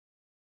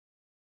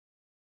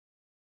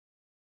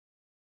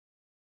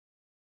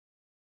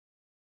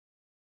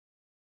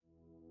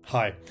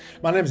Hi,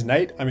 my name is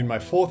Nate. I'm in my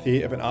fourth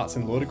year of an Arts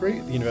and Law degree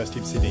at the University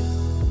of Sydney.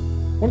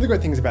 One of the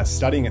great things about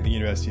studying at the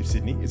University of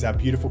Sydney is our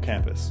beautiful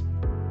campus.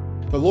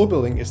 The Law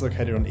Building is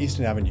located on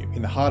Eastern Avenue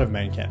in the heart of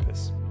main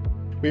campus.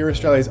 We are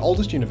Australia's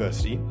oldest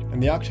university,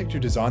 and the architect who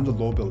designed the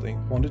Law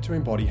Building wanted to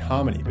embody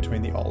harmony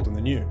between the old and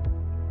the new.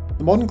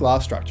 The modern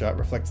glass structure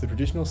reflects the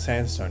traditional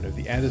sandstone of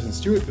the Anderson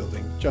Stewart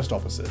building just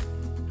opposite.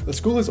 The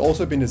school has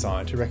also been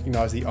designed to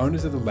recognise the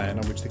owners of the land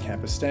on which the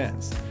campus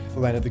stands, the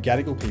land of the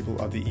Gadigal people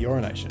of the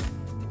Eora Nation.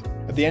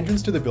 At the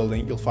entrance to the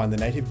building, you'll find the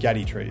native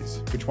Gadi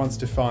trees, which once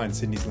defined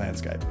Sydney's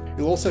landscape.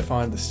 You'll also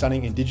find the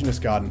stunning Indigenous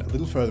garden a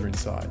little further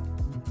inside.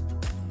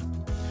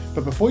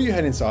 But before you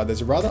head inside,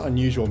 there's a rather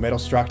unusual metal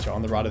structure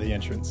on the right of the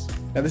entrance.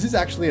 Now, this is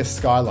actually a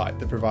skylight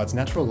that provides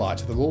natural light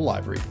to the law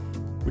library,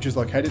 which is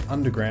located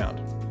underground.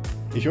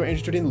 If you're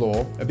interested in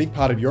law, a big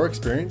part of your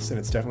experience, and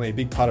it's definitely a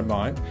big part of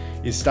mine,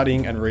 is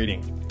studying and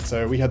reading.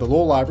 So we have the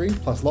law library,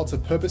 plus lots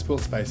of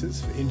purpose-built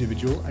spaces for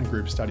individual and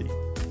group study.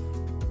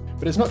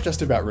 But it's not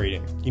just about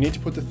reading, you need to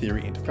put the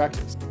theory into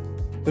practice.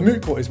 The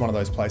moot court is one of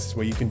those places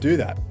where you can do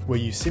that, where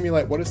you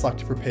simulate what it's like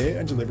to prepare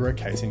and deliver a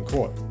case in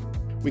court.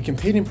 We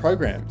compete in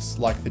programs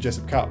like the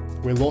Jessup Cup,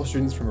 where law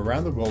students from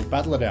around the world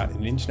battle it out in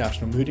an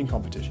international mooting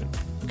competition.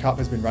 The Cup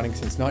has been running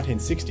since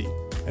 1960,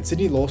 and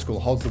Sydney Law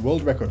School holds the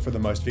world record for the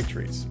most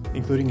victories,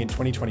 including in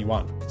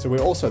 2021, so we're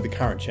also the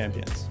current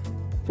champions.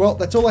 Well,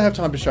 that's all I have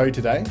time to show you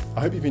today. I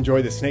hope you've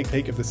enjoyed this sneak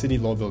peek of the Sydney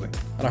Law Building,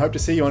 and I hope to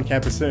see you on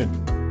campus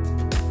soon.